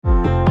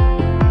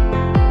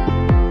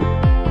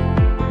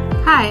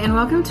Hi, and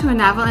welcome to a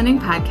Novel Ending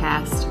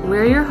Podcast.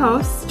 We're your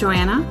hosts,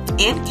 Joanna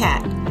and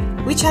Kat.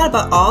 We chat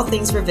about all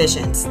things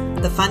revisions,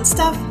 the fun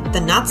stuff,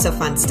 the not so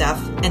fun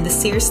stuff, and the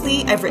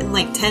seriously, I've written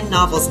like 10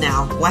 novels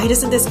now. Why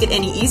doesn't this get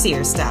any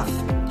easier stuff?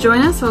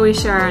 Join us while we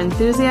share our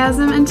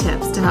enthusiasm and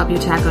tips to help you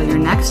tackle your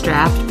next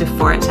draft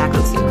before it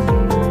tackles you.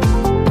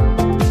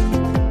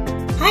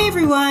 Hi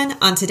everyone!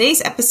 On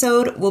today's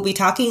episode, we'll be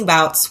talking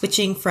about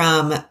switching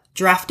from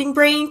drafting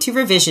brain to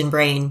revision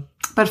brain.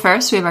 But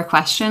first, we have our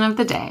question of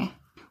the day.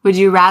 Would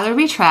you rather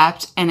be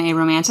trapped in a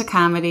romantic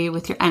comedy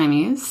with your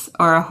enemies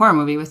or a horror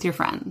movie with your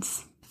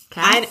friends?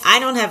 I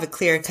don't have a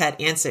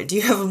clear-cut answer. Do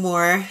you have a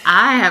more?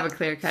 I have a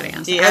clear-cut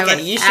answer. Okay, I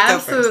would you should go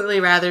first. absolutely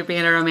rather be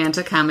in a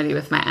romantic comedy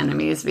with my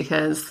enemies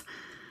because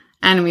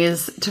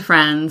enemies to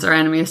friends or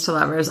enemies to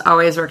lovers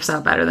always works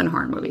out better than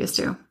horror movies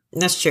do.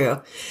 That's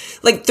true.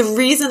 Like, the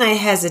reason I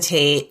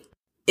hesitate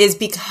is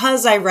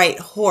because I write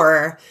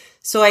horror,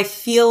 so I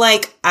feel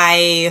like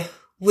I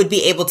would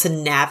be able to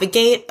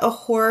navigate a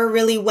horror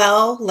really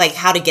well, like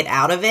how to get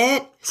out of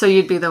it. So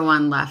you'd be the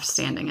one left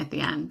standing at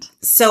the end.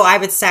 So I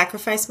would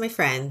sacrifice my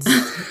friends,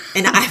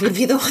 and I would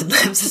be the one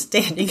left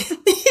standing at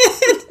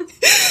the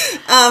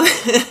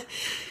end.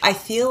 I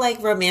feel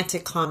like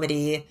romantic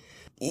comedy,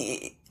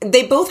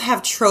 they both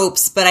have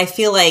tropes, but I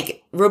feel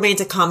like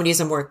romantic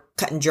comedies are more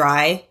cut and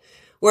dry.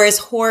 Whereas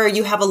horror,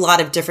 you have a lot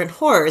of different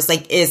horrors.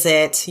 Like, is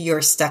it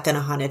you're stuck in a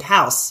haunted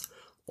house?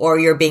 Or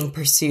you're being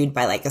pursued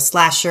by like a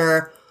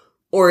slasher?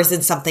 Or is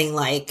it something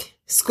like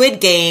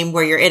Squid Game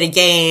where you're in a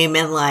game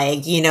and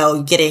like, you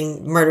know,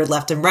 getting murdered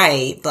left and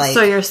right? Like,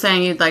 so you're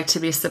saying you'd like to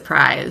be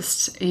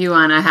surprised. You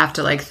want to have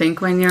to like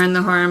think when you're in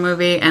the horror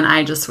movie. And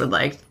I just would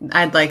like,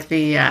 I'd like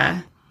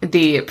the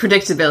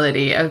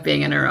predictability of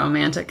being in a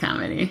romantic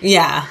comedy.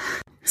 Yeah.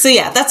 So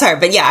yeah, that's hard.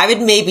 But yeah, I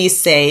would maybe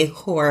say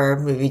horror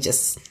movie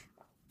just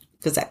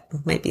because that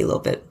might be a little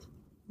bit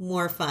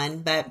more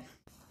fun, but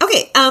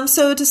okay,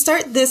 so to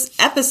start this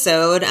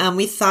episode,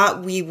 we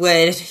thought we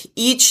would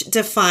each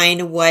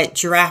define what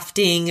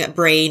drafting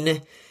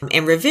brain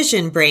and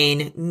revision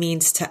brain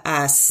means to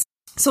us.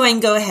 So I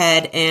can go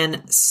ahead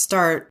and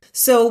start.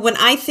 So when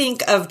I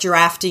think of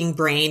drafting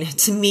brain,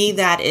 to me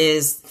that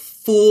is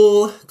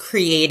full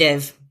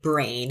creative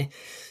brain.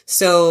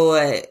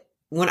 So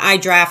when I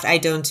draft, I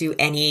don't do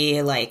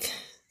any like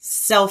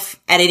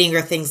self-editing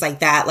or things like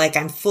that. Like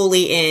I'm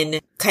fully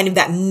in kind of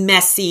that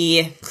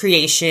messy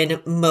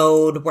creation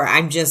mode where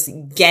I'm just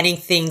getting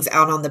things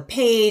out on the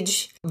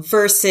page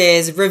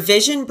versus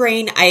revision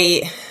brain.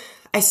 I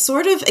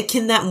sort of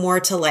akin that more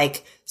to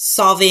like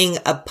solving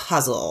a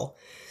puzzle.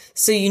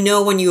 So, you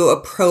know, when you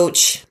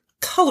approach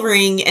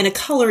coloring in a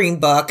coloring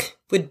book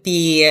would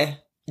be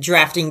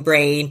drafting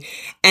brain,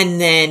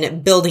 and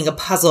then building a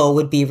puzzle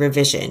would be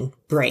revision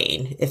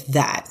brain, if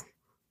that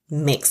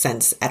makes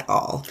sense at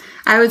all.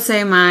 I would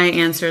say my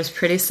answer is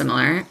pretty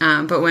similar.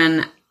 But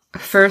when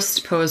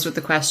first posed with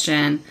the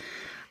question,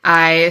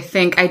 I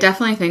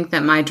definitely think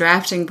that my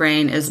drafting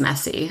brain is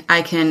messy.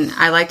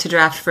 I like to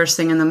draft first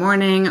thing in the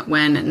morning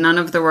when none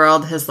of the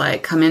world has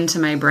like come into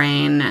my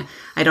brain.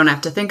 I don't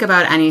have to think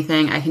about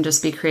anything. I can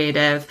just be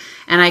creative,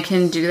 and I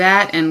can do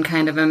that in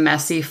kind of a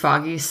messy,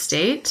 foggy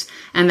state,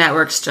 and that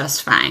works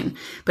just fine.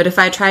 But if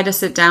I try to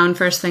sit down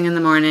first thing in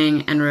the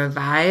morning and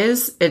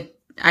revise,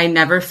 I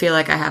never feel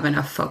like I have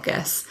enough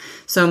focus.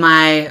 So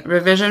my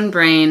revision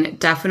brain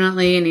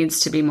definitely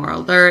needs to be more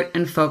alert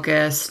and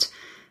focused,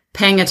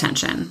 paying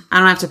attention. I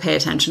don't have to pay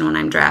attention when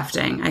I'm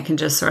drafting. I can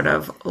just sort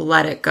of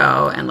let it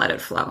go and let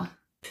it flow.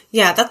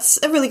 Yeah, that's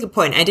a really good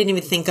point. I didn't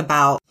even think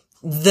about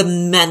the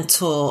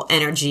mental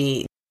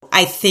energy.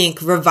 I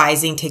think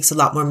revising takes a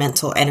lot more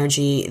mental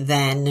energy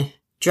than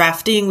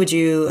drafting. Would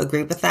you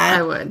agree with that?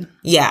 I would.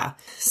 Yeah.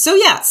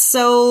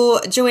 So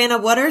Joanna,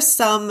 what are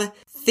some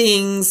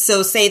things?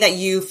 So say that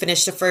you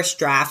finish the first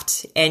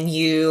draft and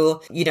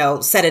you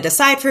set it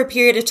aside for a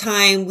period of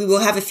time. We will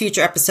have a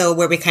future episode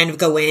where we kind of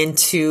go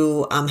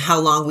into how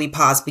long we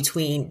pause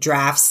between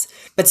drafts.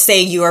 But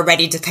say you are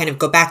ready to kind of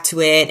go back to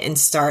it and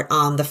start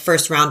on the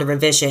first round of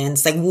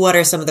revisions. Like, what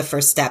are some of the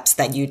first steps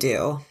that you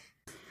do?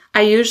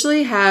 I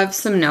usually have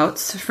some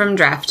notes from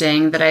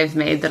drafting that I've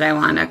made that I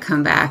want to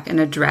come back and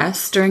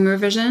address during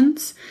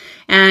revisions.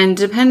 And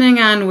depending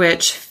on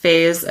which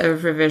phase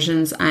of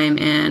revisions I'm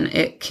in,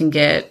 it can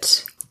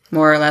get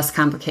more or less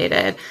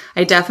complicated.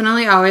 I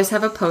definitely always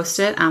have a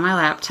Post-it on my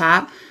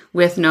laptop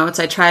with notes.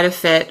 I try to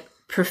fit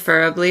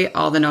preferably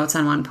all the notes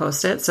on one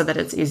Post-it so that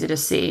it's easy to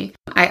see.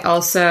 I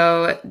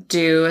also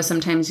do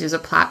sometimes use a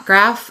plot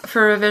graph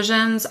for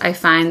revisions. I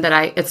find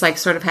that it's like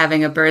sort of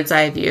having a bird's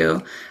eye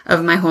view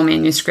of my whole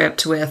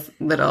manuscript with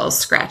little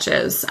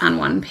scratches on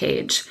one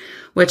page,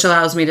 which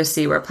allows me to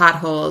see where plot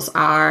holes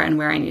are and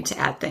where I need to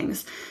add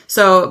things.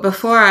 So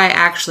before I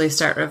actually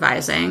start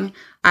revising,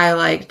 I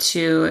like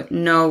to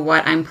know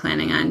what I'm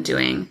planning on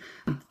doing.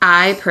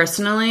 I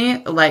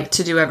personally like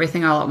to do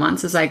everything all at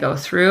once as I go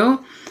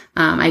through.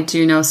 I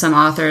do know some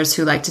authors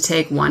who like to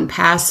take one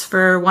pass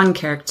for one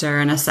character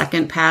and a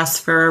second pass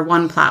for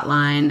one plot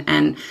line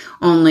and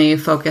only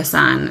focus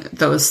on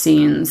those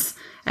scenes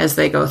as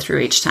they go through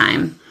each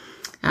time.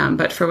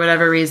 But for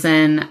whatever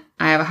reason,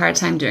 I have a hard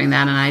time doing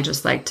that. And I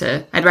just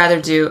I'd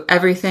rather do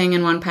everything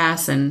in one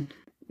pass and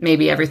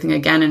maybe everything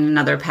again in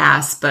another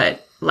pass,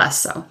 but less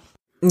so.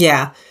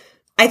 Yeah.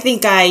 I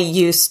think I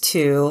used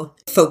to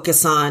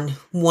focus on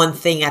one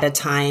thing at a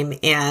time.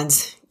 And,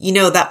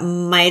 that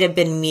might have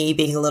been me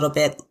being a little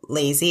bit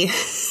lazy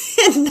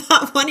and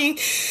not wanting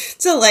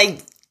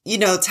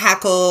to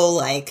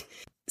tackle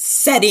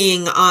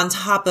setting on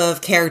top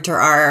of character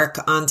arc,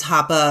 on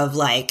top of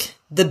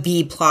the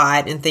B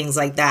plot and things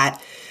like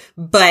that.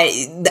 But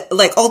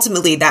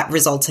ultimately that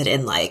resulted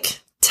in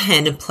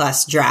 10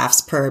 plus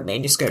drafts per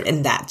manuscript.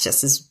 And that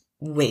just is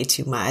way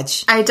too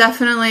much. I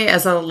definitely,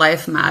 as a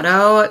life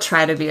motto,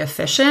 try to be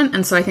efficient.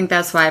 And so I think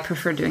that's why I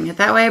prefer doing it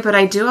that way. But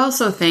I do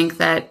also think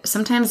that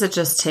sometimes it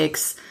just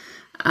takes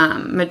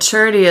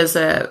maturity as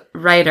a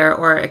writer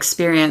or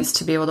experience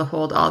to be able to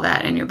hold all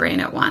that in your brain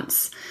at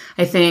once.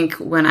 I think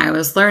when I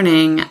was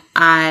learning,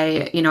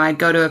 I'd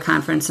go to a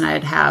conference and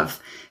I'd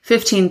have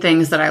 15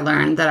 things that I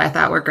learned that I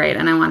thought were great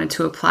and I wanted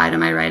to apply to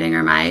my writing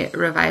or my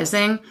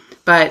revising.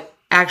 But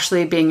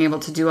actually being able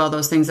to do all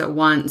those things at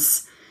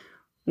once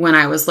when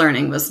I was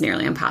learning was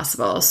nearly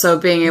impossible. So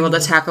being able to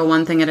tackle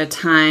one thing at a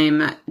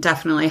time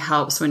definitely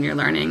helps when you're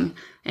learning.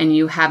 And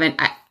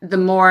the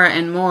more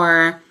and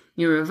more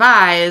you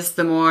revise,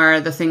 the more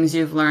the things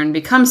you've learned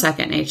become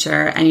second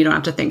nature and you don't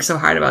have to think so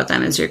hard about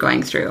them as you're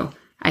going through,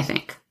 I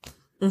think.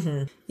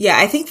 Mm-hmm. Yeah,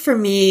 I think for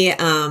me,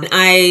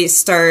 I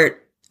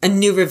start a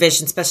new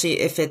revision, especially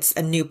if it's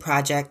a new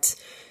project.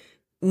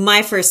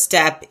 My first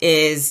step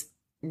is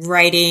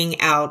writing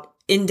out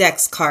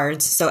index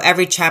cards. So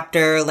every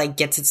chapter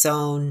gets its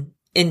own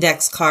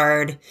index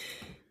card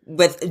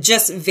with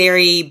just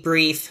very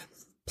brief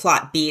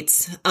plot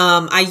beats.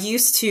 I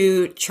used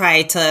to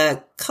try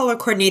to color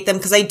coordinate them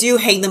because I do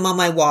hang them on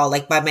my wall,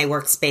 by my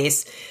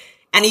workspace.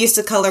 And I used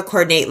to color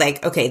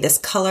coordinate okay, this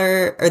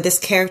color or this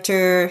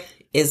character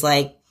is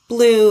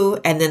blue.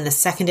 And then the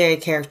secondary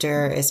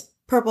character is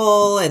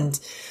purple and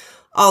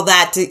all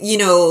that.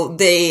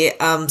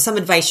 Some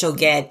advice you'll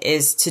get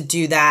is to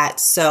do that.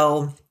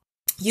 So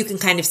you can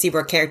kind of see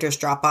where characters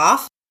drop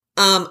off.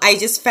 I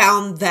just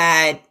found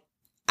that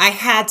I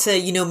had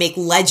to, make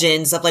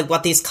legends of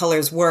what these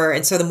colors were.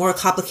 And so the more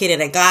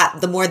complicated I got,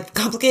 the more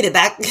complicated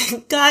that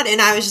got.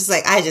 And I was just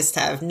I just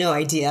have no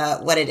idea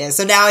what it is.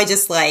 So now I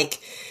just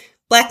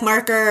black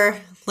marker,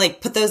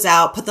 put those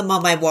out, put them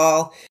on my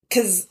wall.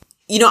 Cause,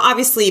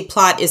 obviously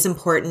plot is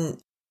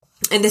important.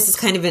 And this is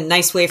kind of a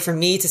nice way for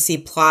me to see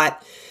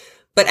plot.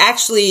 But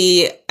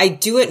actually I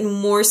do it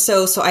more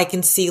so I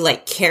can see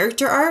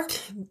character arc.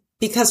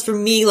 Because for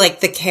me,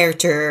 the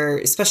character,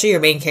 especially your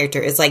main character,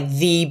 is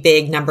the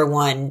big number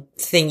one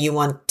thing you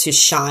want to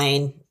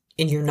shine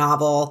in your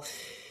novel.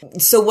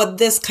 So what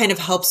this kind of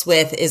helps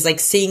with is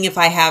seeing if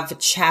I have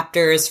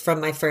chapters from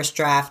my first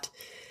draft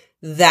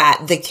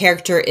that the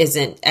character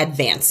isn't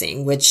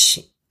advancing, which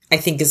I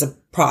think is a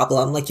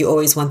problem. You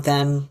always want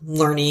them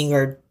learning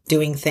or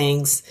doing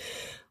things.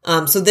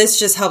 So this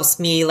just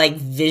helps me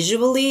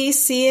visually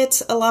see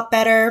it a lot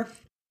better.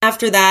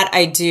 After that,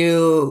 I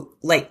do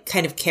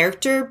kind of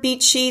character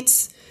beat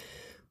sheets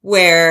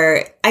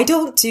where I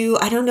don't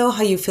know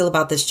how you feel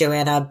about this,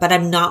 Joanna, but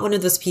I'm not one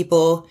of those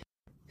people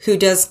who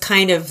does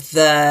kind of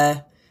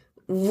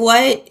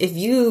what if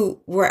you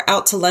were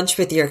out to lunch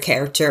with your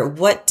character,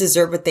 what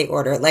dessert would they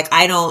order?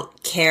 I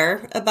don't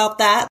care about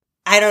that.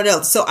 I don't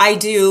know. So I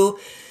do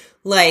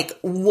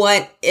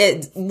what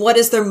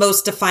is their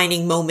most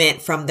defining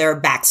moment from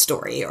their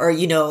backstory or,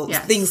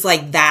 Yes. things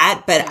like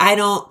that. But I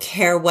don't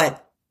care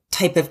what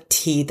type of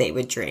tea they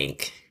would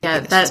drink. Yeah,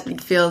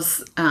 that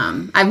feels,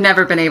 I've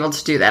never been able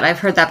to do that. I've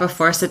heard that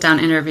before. Sit down,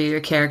 interview your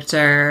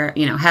character,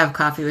 have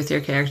coffee with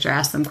your character,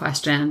 ask them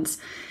questions.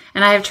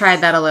 And I have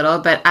tried that a little,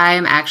 but I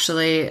am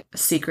actually a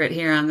secret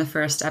here on the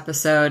first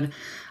episode.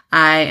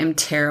 I am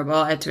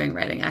terrible at doing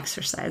writing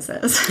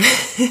exercises.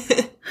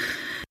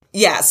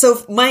 Yeah,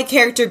 so my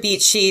character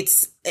beat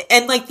sheets,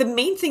 and the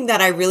main thing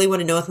that I really want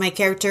to know with my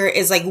character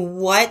is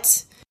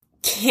what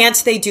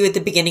can't they do at the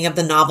beginning of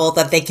the novel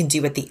that they can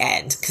do at the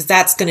end? Because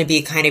that's going to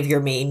be kind of your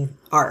main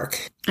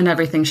arc. And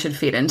everything should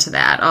feed into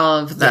that. All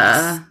of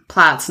the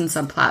plots and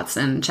subplots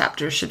and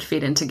chapters should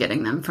feed into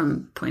getting them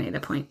from point A to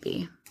point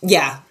B.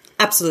 Yeah,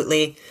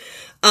 absolutely.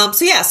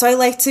 So I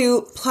like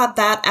to plot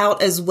that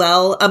out as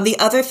well. The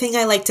other thing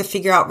I like to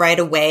figure out right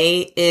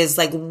away is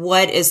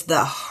what is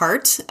the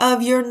heart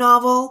of your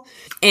novel?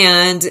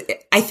 And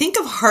I think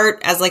of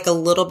heart as a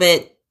little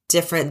bit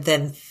different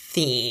than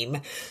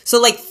theme.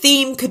 So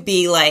theme could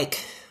be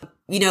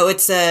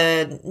it's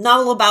a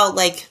novel about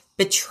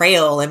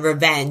betrayal and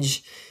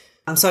revenge.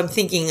 So I'm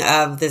thinking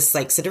of this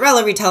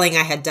Cinderella retelling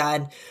I had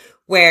done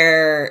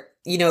where,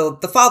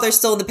 the father's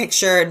still in the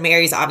picture and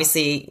Mary's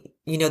obviously,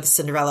 the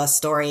Cinderella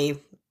story,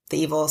 the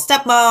evil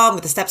stepmom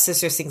with the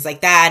stepsisters, things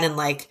like that. And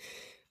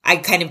I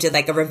kind of did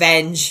a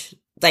revenge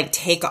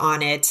take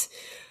on it.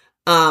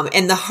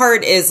 And the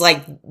heart is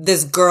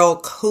this girl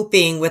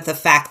coping with the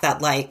fact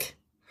that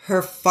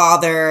her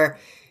father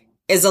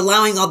is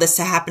allowing all this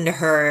to happen to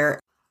her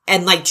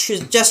and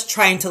just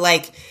trying to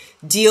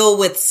deal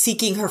with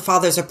seeking her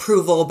father's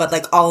approval, but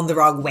like all in the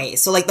wrong way.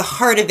 So like the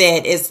heart of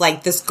it is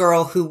like this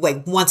girl who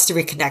like wants to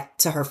reconnect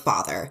to her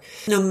father.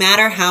 No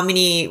matter how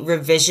many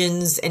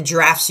revisions and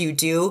drafts you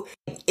do,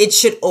 it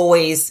should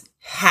always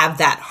have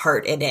that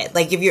heart in it.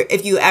 Like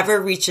if you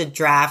ever reach a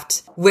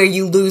draft where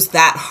you lose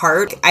that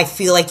heart, I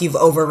feel like you've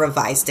over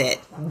revised it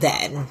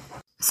then.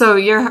 So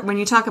when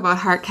you talk about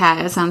heart,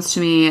 Kat, it sounds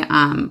to me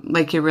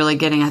like you're really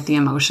getting at the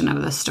emotion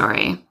of the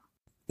story.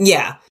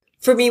 Yeah.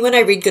 For me, when I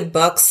read good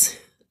books,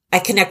 I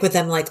connect with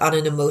them like on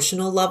an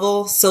emotional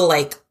level. So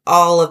like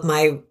all of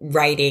my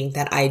writing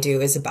that I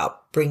do is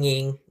about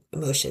bringing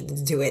emotion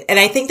into it. And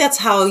I think that's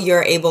how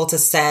you're able to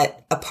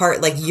set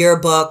apart like your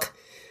book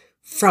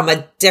from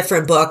a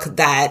different book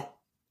that,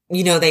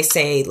 you know, they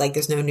say like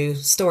there's no new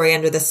story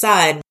under the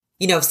sun.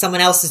 You know, if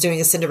someone else is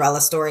doing a Cinderella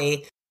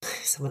story,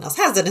 someone else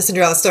has done a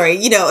Cinderella story,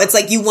 you know, it's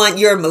like you want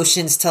your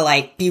emotions to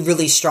like be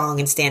really strong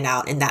and stand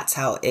out. And that's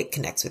how it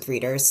connects with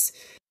readers.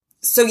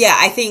 So yeah,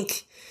 I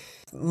think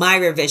my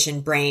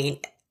revision brain,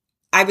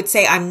 I would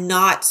say I'm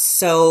not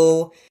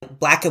so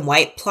black and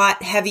white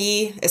plot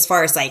heavy as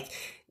far as like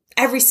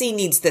every scene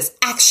needs this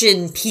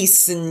action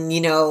piece and,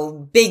 you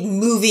know, big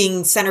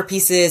moving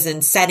centerpieces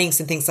and settings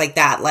and things like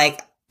that.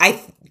 Like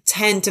I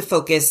tend to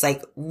focus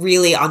like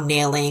really on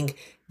nailing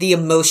the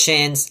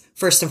emotions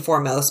first and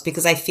foremost,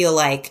 because I feel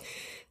like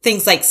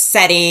things like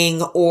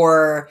setting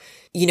or,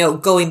 you know,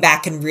 going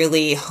back and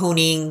really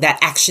honing that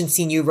action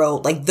scene you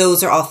wrote, like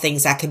those are all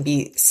things that can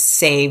be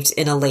saved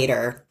in a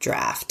later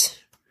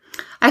draft.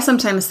 I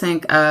sometimes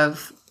think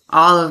of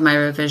all of my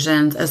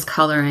revisions as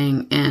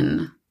coloring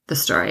in the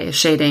story,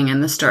 shading in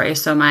the story.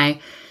 So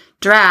my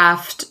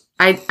draft,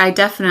 I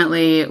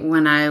definitely,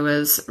 when I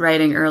was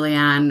writing early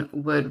on,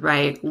 would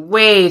write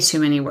way too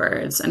many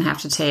words and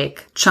have to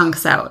take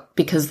chunks out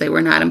because they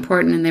were not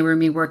important and they were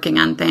me working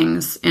on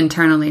things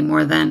internally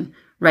more than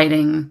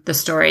writing the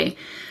story.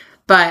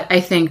 But I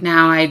think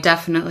now I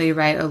definitely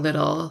write a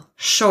little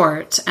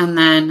short, and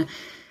then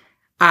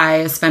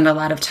I spend a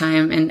lot of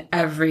time in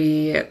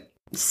every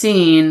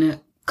scene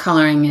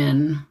coloring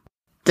in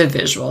the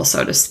visual,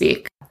 so to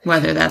speak,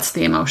 whether that's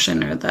the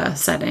emotion or the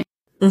setting.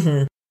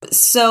 Mm-hmm.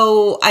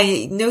 So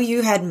I know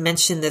you had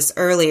mentioned this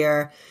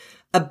earlier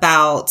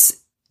about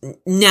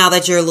now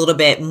that you're a little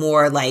bit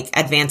more like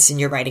advanced in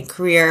your writing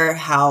career,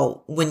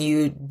 how when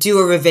you do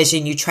a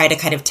revision, you try to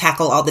kind of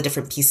tackle all the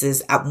different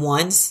pieces at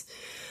once.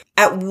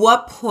 At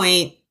what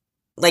point,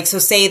 like, so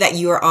say that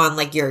you are on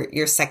like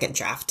your second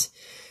draft,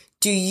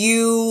 do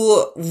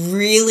you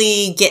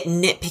really get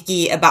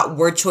nitpicky about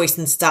word choice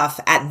and stuff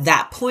at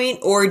that point?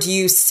 Or do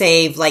you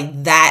save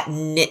like that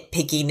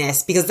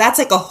nitpickiness? Because that's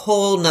like a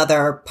whole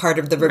nother part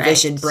of the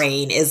revision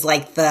brain is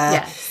like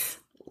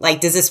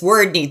like, does this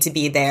word need to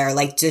be there?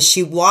 Like, does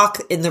she walk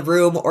in the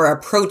room or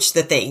approach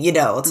the thing? You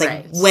know, it's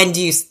like, when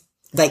do you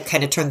like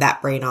kind of turn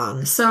that brain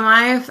on? So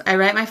I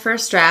write my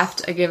first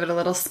draft, I give it a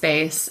little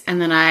space,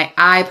 and then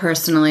I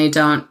personally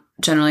don't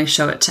generally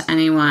show it to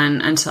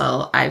anyone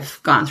until I've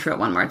gone through it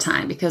one more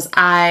time, because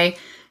I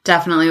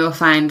definitely will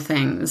find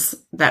things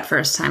that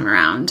first time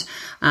around.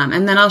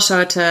 And then I'll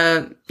show it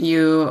to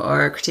you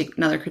or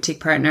another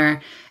critique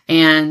partner.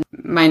 And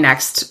my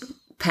next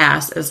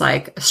pass is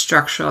like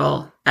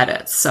structural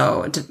edits.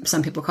 So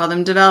some people call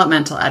them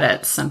developmental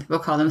edits. Some people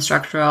call them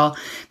structural.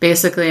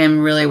 Basically, I'm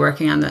really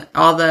working on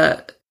all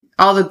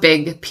the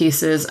big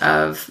pieces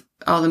of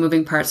all the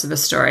moving parts of a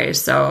story.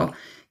 So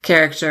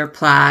character,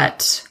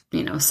 plot,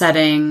 you know,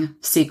 setting,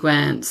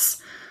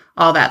 sequence,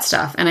 all that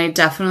stuff. And I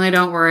definitely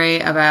don't worry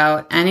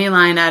about any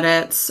line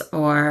edits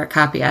or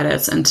copy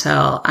edits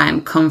until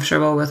I'm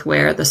comfortable with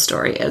where the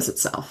story is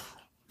itself.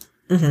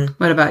 Mm-hmm.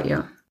 What about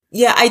you?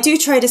 Yeah, I do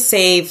try to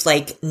save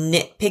like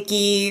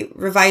nitpicky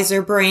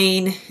reviser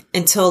brain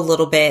until a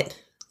little bit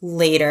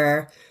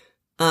later.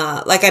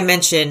 Like I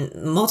mentioned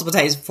multiple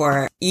times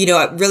before, you know,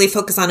 I really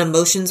focus on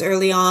emotions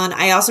early on.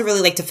 I also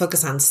really like to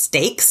focus on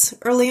stakes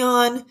early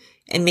on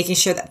and making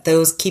sure that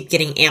those keep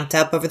getting amped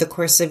up over the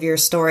course of your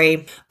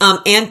story.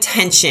 And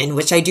tension,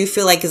 which I do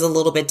feel like is a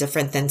little bit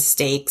different than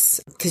stakes,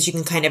 because you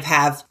can kind of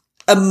have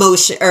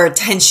emotion or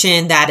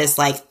tension that is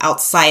like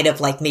outside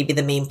of like maybe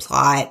the main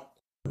plot.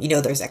 You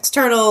know, there's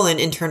external and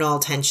internal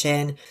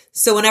tension.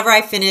 So whenever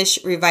I finish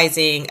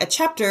revising a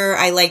chapter,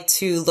 I like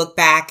to look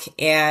back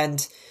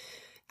and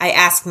I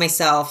ask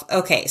myself,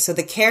 okay, so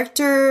the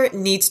character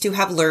needs to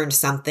have learned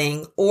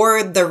something,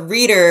 or the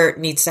reader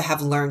needs to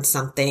have learned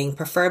something,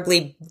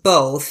 preferably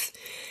both.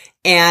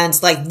 And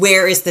like,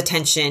 where is the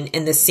tension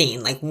in the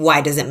scene? Like,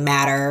 why does it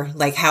matter?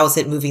 Like, how is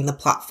it moving the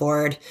plot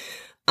forward?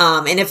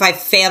 And if I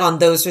fail on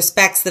those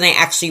respects, then I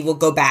actually will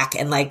go back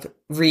and like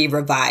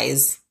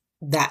revise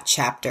that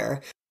chapter.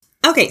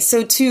 Okay,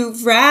 so to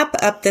wrap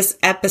up this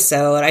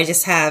episode, I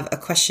just have a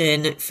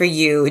question for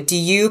you. Do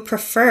you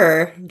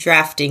prefer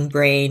drafting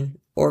brain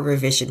or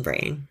revision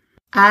brain?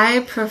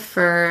 I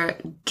prefer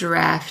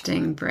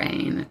drafting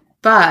brain,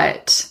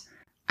 but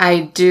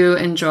I do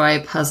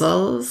enjoy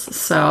puzzles,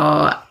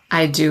 so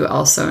I do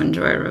also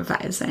enjoy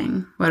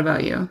revising. What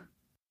about you?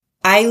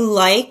 I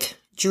like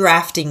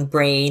drafting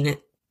brain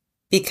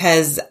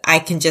because I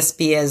can just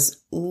be as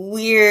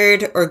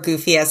weird or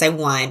goofy as I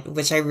want,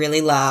 which I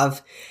really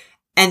love.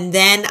 And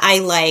then I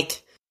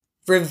like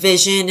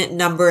revision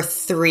number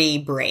 3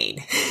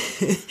 brain.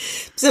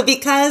 So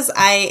because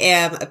I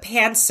am a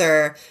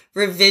pantser,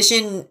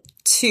 revision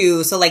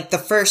 2, so like the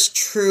first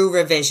true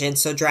revision,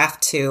 so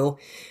draft 2,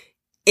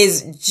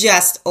 is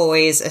just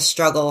always a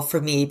struggle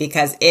for me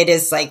because it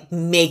is like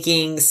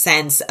making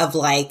sense of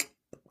like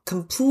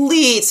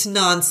complete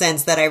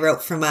nonsense that I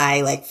wrote for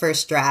my like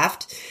first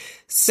draft.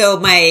 So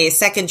my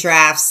second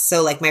drafts,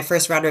 so like my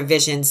first round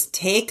revisions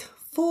take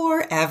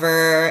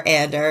forever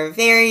and are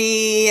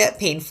very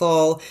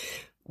painful.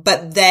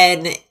 But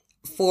then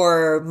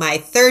for my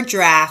third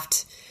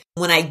draft,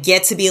 when I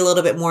get to be a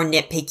little bit more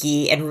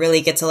nitpicky and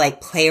really get to like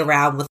play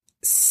around with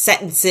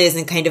sentences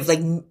and kind of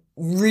like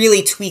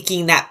really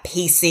tweaking that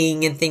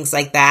pacing and things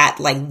like that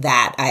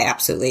I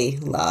absolutely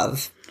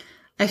love.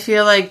 I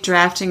feel like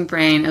drafting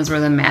brain is where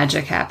the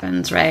magic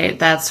happens, right?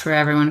 That's where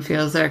everyone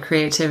feels their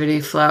creativity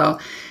flow.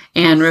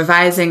 And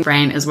revising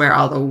brain is where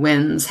all the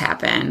wins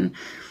happen.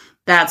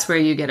 That's where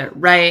you get it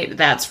right.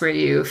 That's where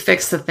you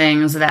fix the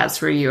things.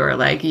 That's where you are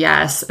like,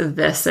 yes,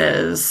 this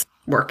is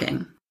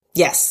working.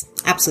 Yes,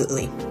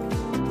 absolutely.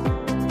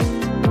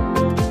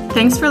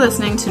 Thanks for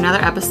listening to another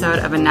episode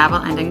of A Novel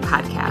Ending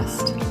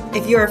Podcast.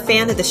 If you're a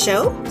fan of the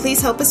show,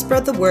 please help us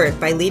spread the word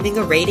by leaving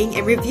a rating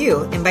and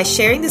review and by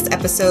sharing this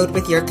episode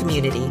with your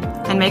community.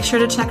 And make sure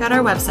to check out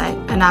our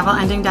website,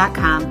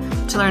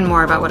 anovelending.com, to learn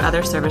more about what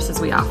other services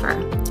we offer.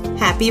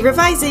 Happy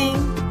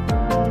revising!